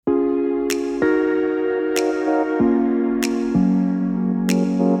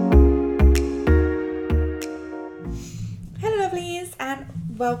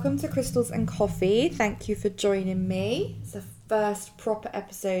welcome to Crystals and Coffee. Thank you for joining me. It's the first proper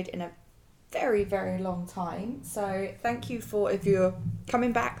episode in a very, very long time. So thank you if you're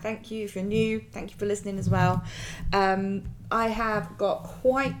coming back, thank you. If you're new, thank you for listening as well. I have got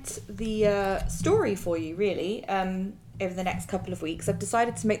quite the story for you, really, over the next couple of weeks. I've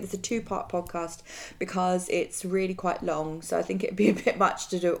decided to make this a 2-part podcast because it's really quite long. So I think it'd be a bit much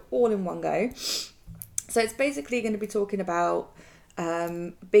to do it all in one go. So it's basically going to be talking about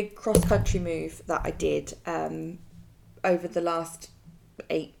big cross-country move that I did over the last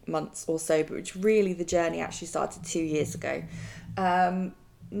 8 months or so, but which really the journey actually started 2 years ago.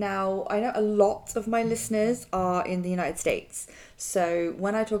 Now, I know a lot of my listeners are in the United States. So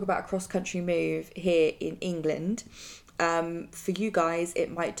when I talk about a cross-country move here in England, for you guys, it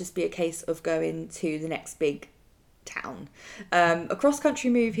might just be a case of going to the next big town. A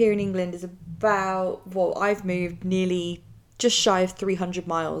cross-country move here in England is about, I've moved nearly just shy of 300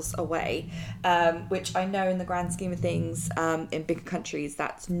 miles away, which I know in the grand scheme of things, in bigger countries,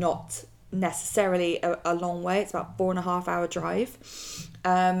 that's not necessarily a long way. It's about 4.5 hour drive.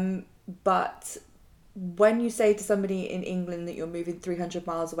 But when you say to somebody in England that you're moving 300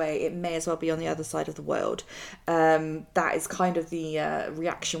 miles away, it may as well be on the other side of the world. That is kind of the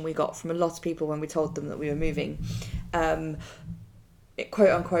reaction we got from a lot of people when we told them that we were moving, quote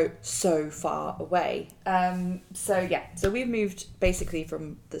unquote, so far away. So we've moved basically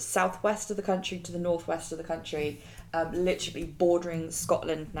from the southwest of the country to the northwest of the country, literally bordering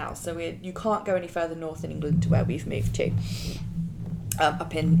Scotland now. So you can't go any further north in England to where we've moved to.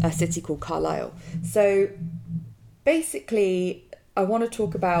 Up in a city called Carlisle. So basically, I want to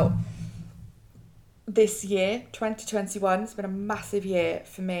talk about this year, 2021. It's been a massive year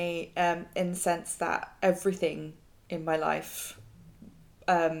for me, in the sense that everything in my life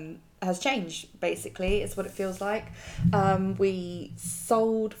has changed, basically. It's what it feels like. We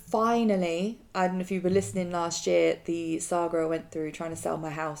sold, finally. I don't know if you were listening last year, the saga I went through trying to sell my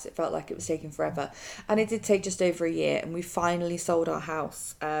house. It felt like it was taking forever. And it did take just over a year. And we finally sold our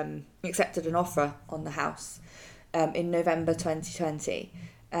house, accepted an offer on the house in November 2020.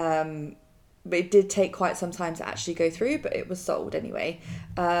 But it did take quite some time to actually go through, but it was sold anyway.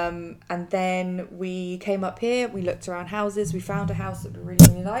 And then we came up here, we looked around houses, we found a house that we really,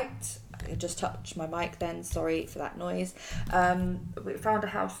 really liked. I just touched my mic then, sorry for that noise. We found a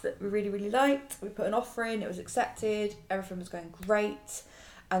house that we really, really liked. We put an offer in, it was accepted, everything was going great.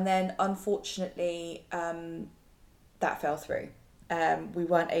 And then unfortunately, that fell through. We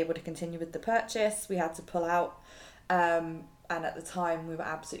weren't able to continue with the purchase, we had to pull out. And at the time we were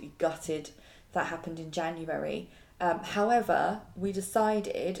absolutely gutted. That happened in January. However, we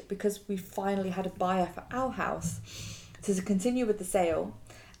decided, because we finally had a buyer for our house, to continue with the sale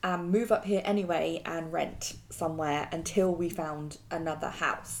and move up here anyway and rent somewhere until we found another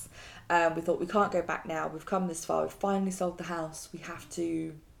house. We thought, we can't go back now. We've come this far. We've finally sold the house. We have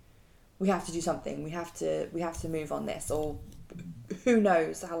to do something. We have to move on this, or who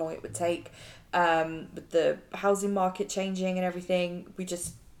knows how long it would take. With the housing market changing and everything,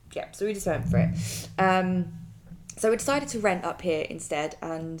 so we just went for it. So we decided to rent up here instead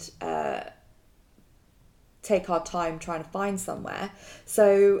and take our time trying to find somewhere.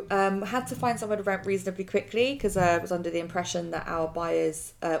 So had to find somewhere to rent reasonably quickly, because I was under the impression that our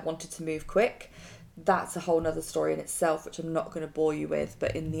buyers wanted to move quick. That's a whole nother story in itself, which I'm not going to bore you with,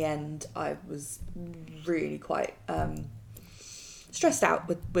 but in the end I was really quite stressed out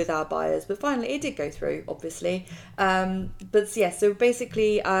with our buyers, but finally it did go through, obviously. So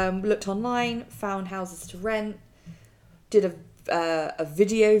basically looked online, found houses to rent, did a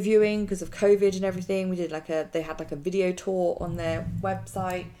video viewing because of COVID and everything. We did they had a video tour on their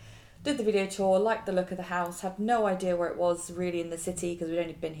website, did the video tour, liked the look of the house, had no idea where it was really in the city because we'd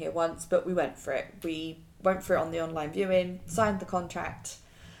only been here once, but we went for it. We went for it on the online viewing, signed the contract.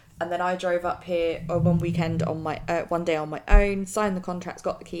 And then I drove up here one day on my own, signed the contracts,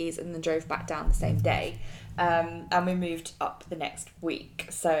 got the keys, and then drove back down the same day. And we moved up the next week.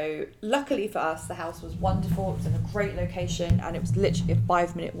 So luckily for us, the house was wonderful. It was in a great location, and it was literally a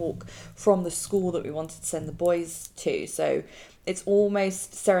 5-minute walk from the school that we wanted to send the boys to. So it's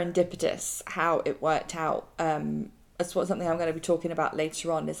almost serendipitous how it worked out. That's something I'm going to be talking about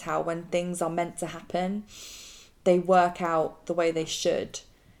later on, is how when things are meant to happen, they work out the way they should,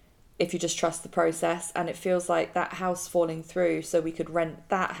 if you just trust the process. And it feels like that house falling through so we could rent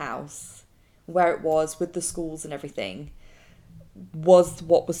that house where it was with the schools and everything was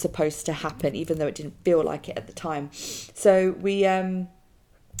what was supposed to happen, even though it didn't feel like it at the time. So we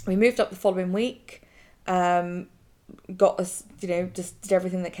moved up the following week. got us, just did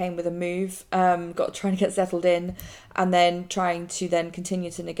everything that came with a move, got trying to get settled in, and then trying to then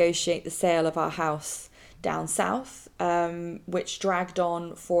continue to negotiate the sale of our house down south, which dragged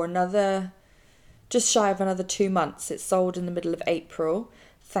on for just shy of another 2 months. It sold in the middle of April.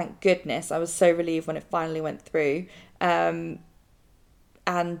 Thank goodness. I was so relieved when it finally went through.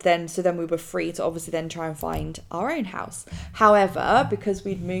 And then we were free to obviously then try and find our own house. However, because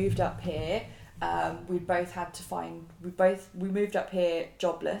we'd moved up here, we moved up here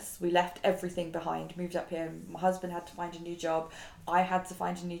jobless. We left everything behind, moved up here. My husband had to find a new job. I had to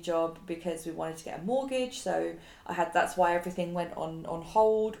find a new job because we wanted to get a mortgage. So that's why everything went on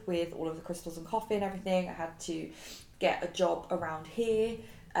hold with all of the crystals and coffee and everything. I had to get a job around here.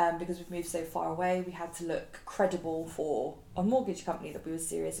 Because we've moved so far away, we had to look credible for a mortgage company that we were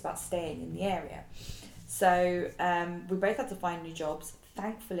serious about staying in the area. So we both had to find new jobs.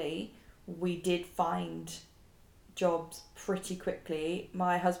 Thankfully, we did find jobs pretty quickly.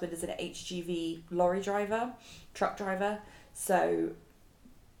 My husband is an HGV truck driver. So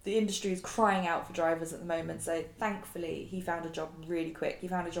the industry is crying out for drivers at the moment. So thankfully, he found a job really quick. He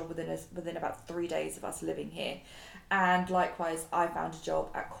found a job within about 3 days of us living here. And likewise, I found a job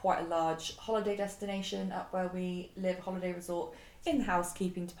at quite a large holiday destination up where we live, holiday resort, in the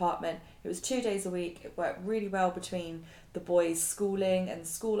housekeeping department. It was 2 days a week. It worked really well between the boys' schooling and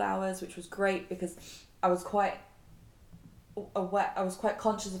school hours, which was great because I was quite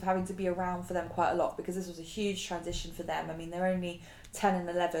conscious of having to be around for them quite a lot because this was a huge transition for them. I mean, they're only 10 and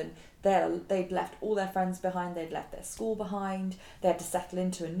 11. They'd left all their friends behind. They'd left their school behind. They had to settle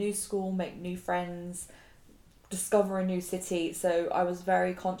into a new school, make new friends, discover a new city. So I was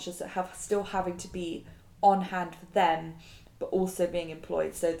very conscious of still having to be on hand for them, but also being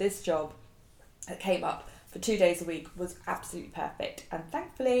employed. So this job that came up for 2 days a week was absolutely perfect. And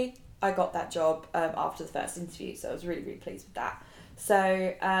thankfully, I got that job after the first interview. So I was really, really pleased with that.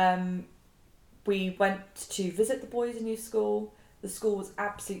 So we went to visit the boys' new school. The school was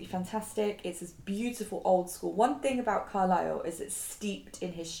absolutely fantastic. It's this beautiful old school. One thing about Carlisle is it's steeped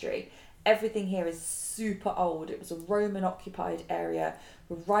in history. Everything here is super old. It was a Roman occupied area.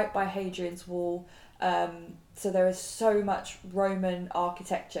 We're right by Hadrian's Wall. So there is so much Roman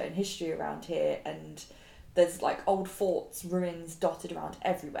architecture and history around here, and there's like old forts, ruins dotted around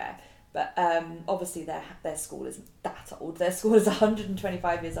everywhere. But obviously their school isn't that old. Their school is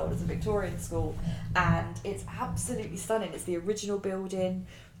 125 years old. It's a Victorian school, and it's absolutely stunning. It's the original building,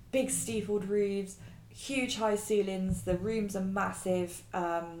 big steepled roofs, huge high ceilings. The rooms are massive,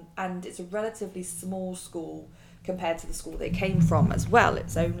 and it's a relatively small school compared to the school they came from as well.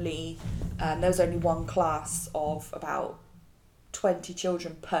 It's only there was only one class of about 20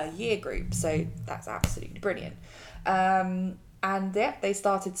 children per year group, so that's absolutely brilliant. And yeah, they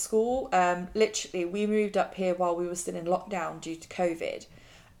started school. Literally, we moved up here while we were still in lockdown due to COVID,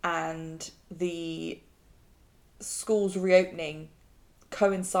 and the school's reopening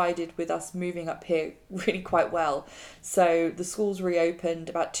coincided with us moving up here really quite well. So the schools reopened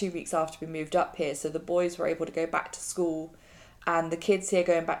about 2 weeks after we moved up here, so the boys were able to go back to school, and the kids here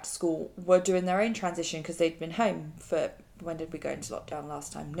going back to school were doing their own transition because they'd been home for, when did we go into lockdown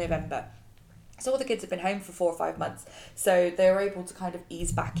last time? November. So all the kids had been home for 4 or 5 months, so they were able to kind of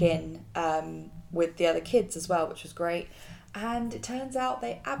ease back in with the other kids as well, which was great. And it turns out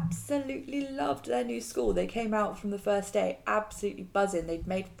they absolutely loved their new school. They came out from the first day absolutely buzzing. They'd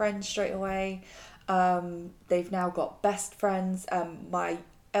made friends straight away. They've now got best friends. My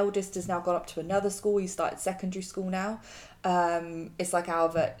eldest has now gone up to another school. He started secondary school now. It's like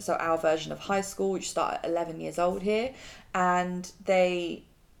our version of high school, which started at 11 years old here. And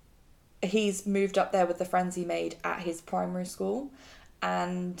he's moved up there with the friends he made at his primary school.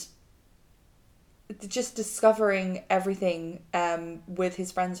 And just discovering everything with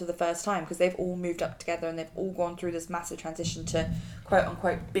his friends for the first time, because they've all moved up together and they've all gone through this massive transition to quote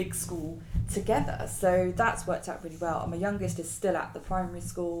unquote big school together. So that's worked out really well. And my youngest is still at the primary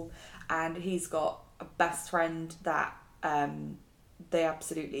school, and he's got a best friend that they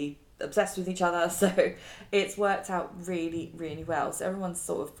absolutely obsessed with each other. So it's worked out really, really well. So everyone's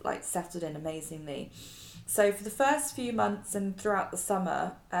sort of like settled in amazingly. So for the first few months and throughout the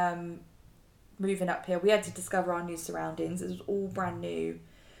summer, moving up here, we had to discover our new surroundings. It was all brand new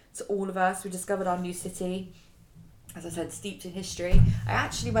to all of us. We discovered our new city, as I said, steeped in history. I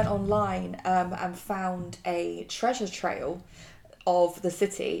actually went online and found a treasure trail of the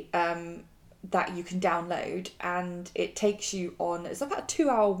city that you can download, and it takes you on, it's about a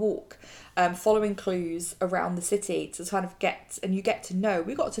 2-hour walk, following clues around the city to kind of we got to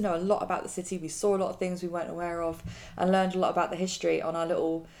know a lot about the city. We saw a lot of things we weren't aware of and learned a lot about the history on our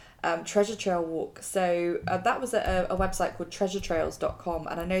little treasure trail walk. So that was at a website called treasuretrails.com,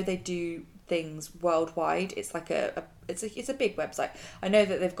 and I know they do things worldwide. It's like it's a big website. I know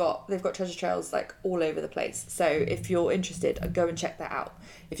that they've got treasure trails like all over the place. So if you're interested, go and check that out.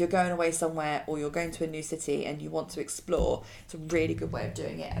 If you're going away somewhere or you're going to a new city and you want to explore, it's a really good way of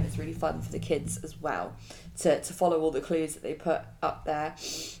doing it, and it's really fun for the kids as well to follow all the clues that they put up there.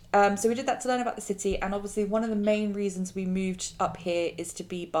 So we did that to learn about the city, and obviously one of the main reasons we moved up here is to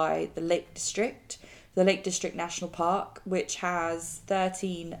be by the Lake District. The Lake District National Park, which has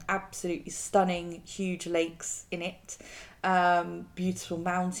 13 absolutely stunning, huge lakes in it. Beautiful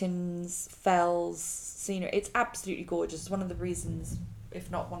mountains, fells, scenery. It's absolutely gorgeous. It's one of the reasons, if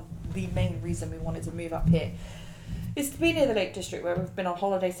not one of the main reason we wanted to move up here, is to be near the Lake District, where we've been on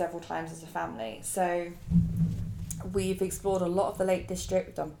holiday several times as a family. So we've explored a lot of the Lake District,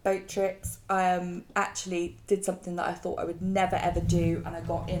 we've done boat trips. Actually did something that I thought I would never ever do, and I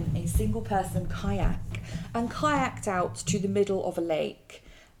got in a single person kayak and kayaked out to the middle of a lake.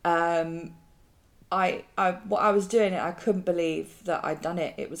 What I was doing it, I couldn't believe that I'd done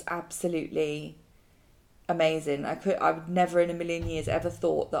it. It was absolutely amazing. I would never in a million years ever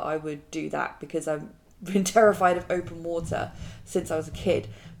thought that I would do that, because I've been terrified of open water since I was a kid.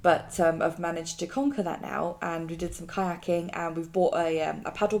 But I've managed to conquer that now, and we did some kayaking, and we've bought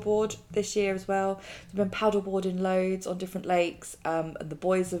a paddleboard this year as well. We've been paddleboarding loads on different lakes, and the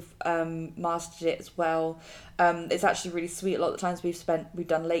boys have mastered it as well. It's actually really sweet. A lot of the times we've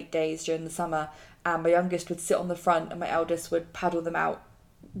done lake days during the summer, and my youngest would sit on the front and my eldest would paddle them out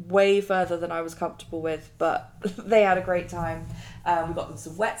way further than I was comfortable with, but they had a great time. We got them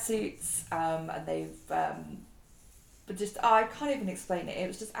some wetsuits, and they've but just I can't even explain it. It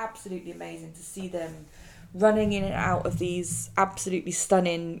was just absolutely amazing to see them running in and out of these absolutely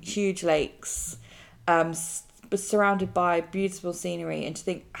stunning huge lakes, surrounded by beautiful scenery, and to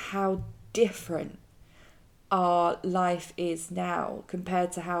think how different our life is now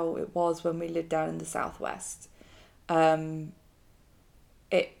compared to how it was when we lived down in the southwest.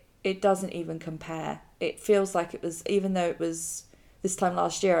 It doesn't even compare. It feels like it was, even though it was this time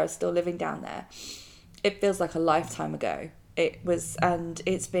last year, I was still living down there. It feels like a lifetime ago. It was, and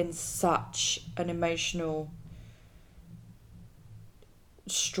it's been such an emotional,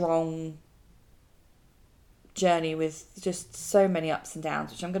 strong journey with just so many ups and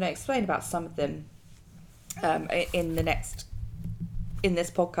downs, which I'm going to explain about some of them in this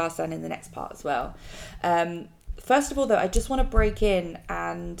podcast and in the next part as well. First of all, though, I just want to break in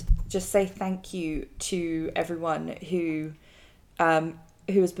and just say thank you to everyone who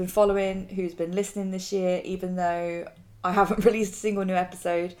has been following, who's been listening this year, even though I haven't released a single new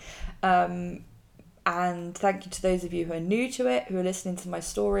episode. And thank you to those of you who are new to it, who are listening to my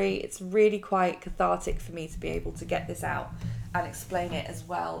story. It's really quite cathartic for me to be able to get this out and explain it, as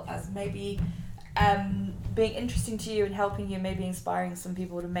well as maybe being interesting to you and helping you, maybe inspiring some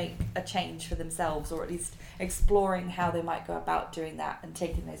people to make a change for themselves, or at least exploring how they might go about doing that and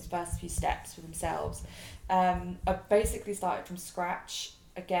taking those first few steps for themselves. I basically started from scratch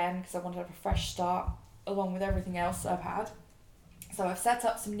again because I wanted to have a fresh start along with everything else I've had. So I've set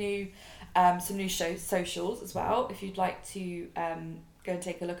up some new socials as well. If you'd like to go and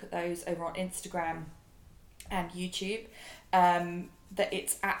take a look at those over on Instagram and YouTube, that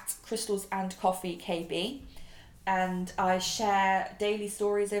it's at Crystals and Coffee KB, and I share daily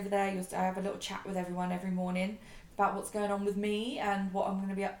stories over there. I have a little chat with everyone every morning about what's going on with me and what I'm going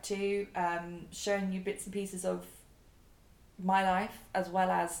to be up to, showing you bits and pieces of my life, as well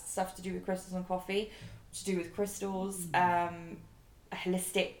as stuff to do with Crystals and Coffee, to do with crystals,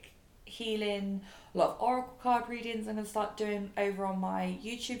 holistic healing, a lot of oracle card readings I'm going to start doing over on my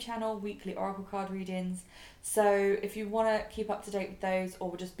YouTube channel, weekly oracle card readings. So if you want to keep up to date with those,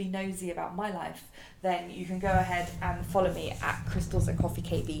 or just be nosy about my life, then you can go ahead and follow me at Crystals and Coffee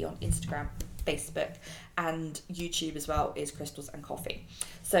KB on Instagram, Facebook, and YouTube as well is Crystals and Coffee.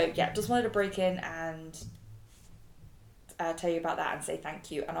 So yeah, just wanted to break in and tell you about that and say thank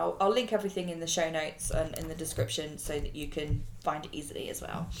you, and I'll link everything in the show notes and in the description so that you can find it easily as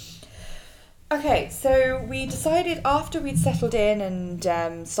well. Okay, so we decided, after we'd settled in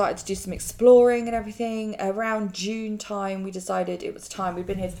and started to do some exploring and everything, around June time, we decided it was time. We've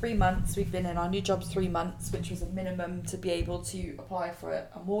been here 3 months. We've been in our new jobs 3 months, which was a minimum to be able to apply for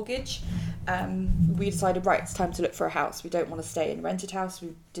a mortgage. We decided, right, it's time to look for a house. We don't want to stay in a rented house.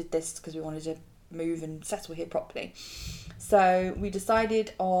 We did this because we wanted to move and settle here properly. So we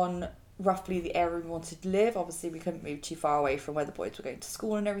decided on roughly the area we wanted to live. Obviously, we couldn't move too far away from where the boys were going to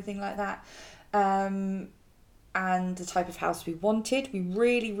school and everything like that. And the type of house we wanted. We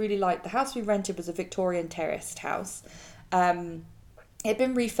really, really liked the house we rented was a Victorian terraced house. It had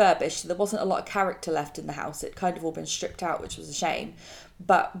been refurbished, so there wasn't a lot of character left in the house. It kind of all been stripped out, which was a shame.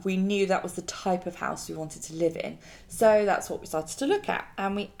 But we knew that was the type of house we wanted to live in. So that's what we started to look at.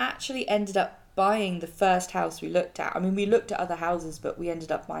 And we actually ended up buying the first house we looked at. I mean, we looked at other houses, but we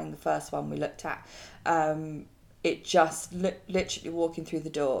ended up buying the first one we looked at. It just literally walking through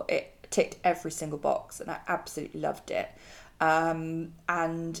the door, it ticked every single box, and I absolutely loved it.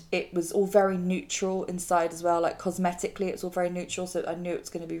 And it was all very neutral inside as well, like cosmetically it's all very neutral, so I knew it was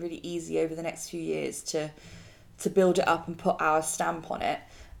going to be really easy over the next few years to build it up and put our stamp on it.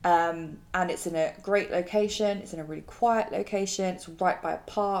 And it's in a great location, it's in a really quiet location, it's right by a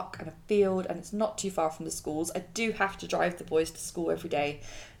park and a field, and it's not too far from the schools. I do have to drive the boys to school every day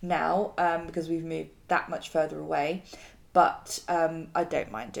now, because we've moved that much further away, but I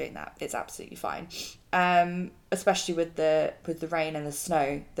don't mind doing that. It's absolutely fine. Especially with the rain and the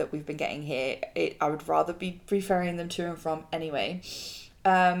snow that we've been getting here, I would rather be ferrying them to and from anyway.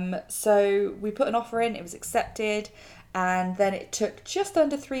 So we put an offer in, it was accepted, and then it took just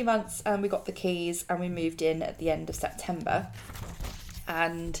under 3 months and we got the keys and we moved in at the end of September.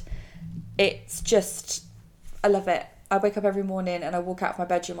 And it's just, I love it. I wake up every morning and I walk out of my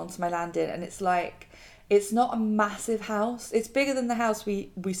bedroom onto my landing, and it's like, it's not a massive house. It's bigger than the house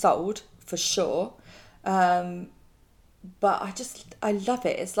we sold, for sure. But I love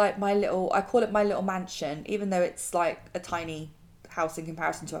it. It's like I call it my little mansion, even though it's like a tiny house in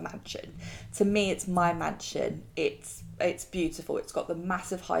comparison to a mansion. To me, it's my mansion. It's beautiful. It's got the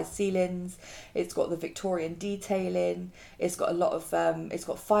massive high ceilings. It's got the Victorian detailing. It's got a lot of, it's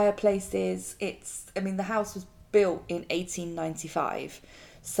got fireplaces. The house was built in 1895.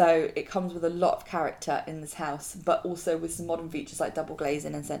 So it comes with a lot of character in this house, but also with some modern features like double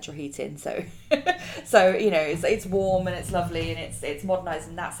glazing and central heating. So, it's warm and it's lovely and it's modernised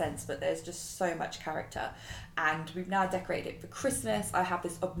in that sense, but there's just so much character. And we've now decorated it for Christmas. I have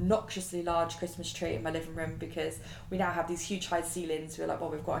this obnoxiously large Christmas tree in my living room because we now have these huge high ceilings. We're like, well,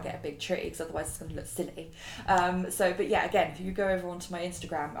 we've got to get a big tree because otherwise it's going to look silly. But yeah, again, if you go over onto my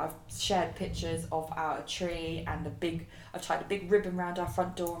Instagram, I've shared pictures of our tree and I've tied a big ribbon around our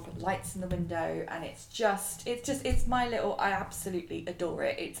front door and put lights in the window, and it's my little, I absolutely adore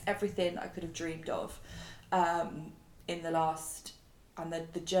it. It's everything I could have dreamed of in the last, and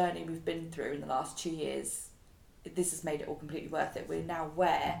the journey we've been through in the last 2 years. This has made it all completely worth it. We're now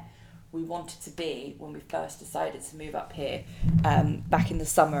where we wanted to be when we first decided to move up here back in the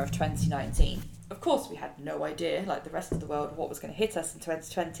summer of 2019. Of course, we had no idea, like the rest of the world, what was going to hit us in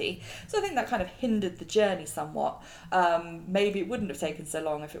 2020. So I think that kind of hindered the journey somewhat. Maybe it wouldn't have taken so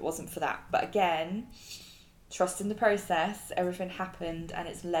long if it wasn't for that. But again, trust in the process. Everything happened and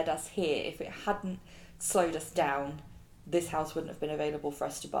it's led us here. If it hadn't slowed us down, this house wouldn't have been available for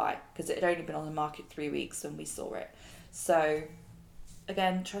us to buy because it had only been on the market 3 weeks when we saw it. So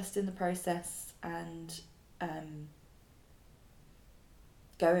again, trust in the process and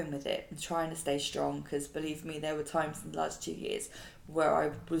going with it and trying to stay strong, because believe me, there were times in the last 2 years where I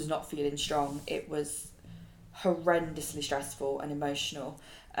was not feeling strong. It was horrendously stressful and emotional.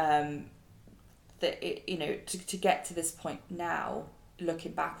 To get to this point now,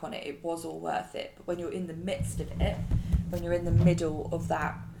 looking back on it, it was all worth it. But when you're in the midst of it, when you're in the middle of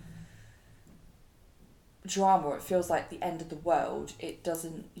that drama, it feels like the end of the world. It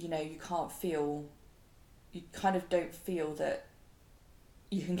doesn't, you kind of don't feel that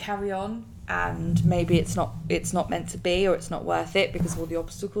you can carry on, and maybe it's not meant to be, or it's not worth it because of all the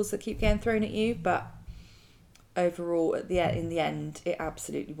obstacles that keep getting thrown at you. But overall, in the end, it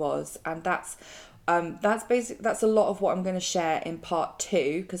absolutely was. And that's a lot of what I'm going to share in part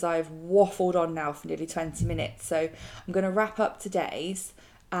 2, because I've waffled on now for nearly 20 minutes. So I'm going to wrap up today's,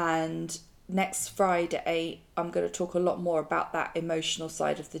 and next Friday I'm going to talk a lot more about that emotional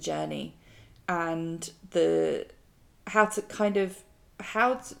side of the journey and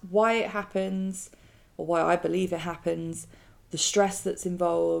why it happens, or why I believe it happens, the stress that's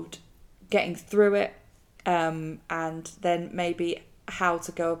involved, getting through it, and then maybe how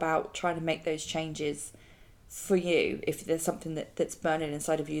to go about trying to make those changes for you if there's something that's burning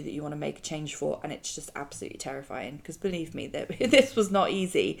inside of you that you want to make a change for, and it's just absolutely terrifying, because believe me, that this was not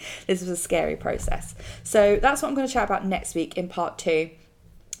easy. This was a scary process. So that's what I'm going to chat about next week in part 2.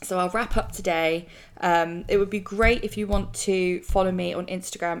 So I'll wrap up today. It would be great if you want to follow me on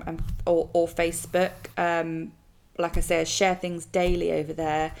Instagram or Facebook. Like I say, I share things daily over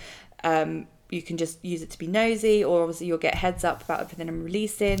there. you can just use it to be nosy, or obviously you'll get heads up about everything I'm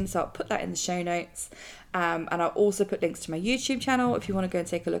releasing. So I'll put that in the show notes. And I'll also put links to my YouTube channel if you want to go and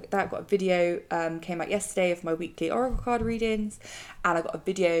take a look at that. I've got a video came out yesterday of my weekly oracle card readings, and I've got a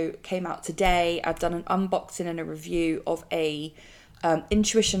video came out today. I've done an unboxing and a review of a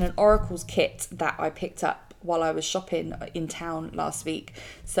intuition and oracles kit that I picked up while I was shopping in town last week.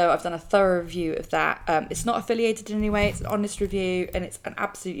 So I've done a thorough review of that. It's not affiliated in any way, it's an honest review, and it's an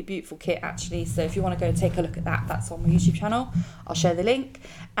absolutely beautiful kit actually. So if you want to go and take a look at that, that's on my YouTube channel. I'll share the link.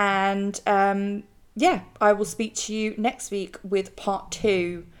 And yeah, I will speak to you next week with part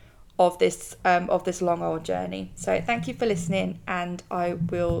 2 of this long old journey. So thank you for listening, and I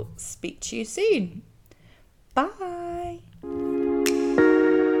will speak to you soon. Bye.